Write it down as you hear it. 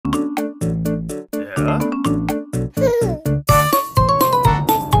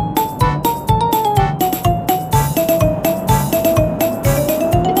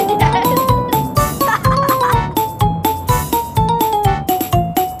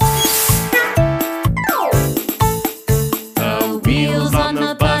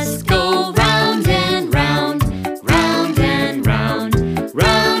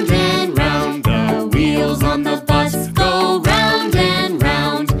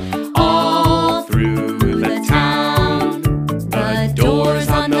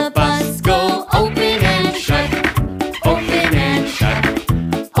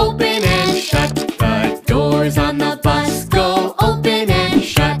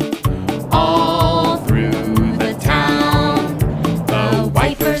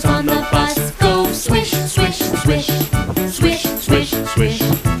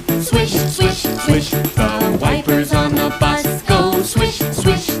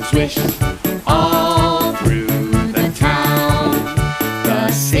swish, all through the town. The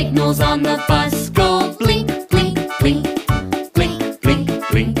signals on the bus go blink, blink, blink, blink, blink,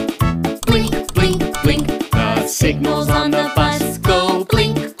 blink, blink, blink, blink. The signals on the bus go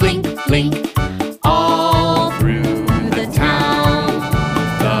blink, blink, blink, all through the town.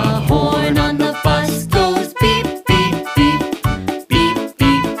 The horn on the bus goes beep, beep, beep, beep,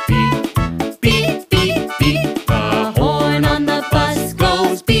 beep, beep, beep, beep, beep. The horn on the bus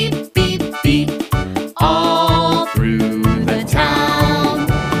goes beep, beep, beep, all through the town.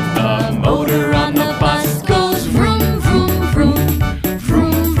 The motor on the bus goes vroom, vroom, vroom,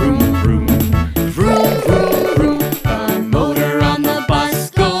 vroom, vroom, vroom, vroom, vroom, vroom. The motor on the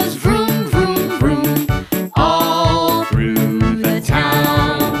bus goes vroom, vroom, vroom, all through the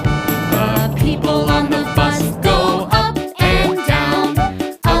town. The people on the bus go up and down,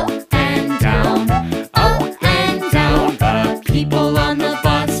 up and down, up and down. The people on the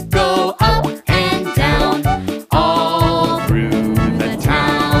bus go up and down, all through the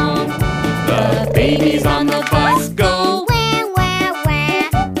town. The babies on the bus go wah, wah, wah,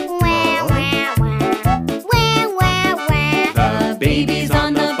 wah, wah, wah, wah, wah, wah. The babies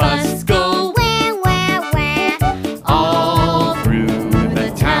on the bus go Wah, wah, wah. all through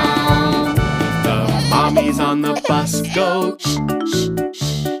the town. The mommies on the bus go shh, shh,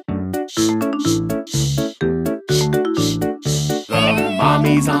 shh, shh, shh, shh, shh, shh. The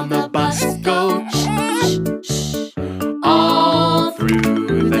mommies on the bus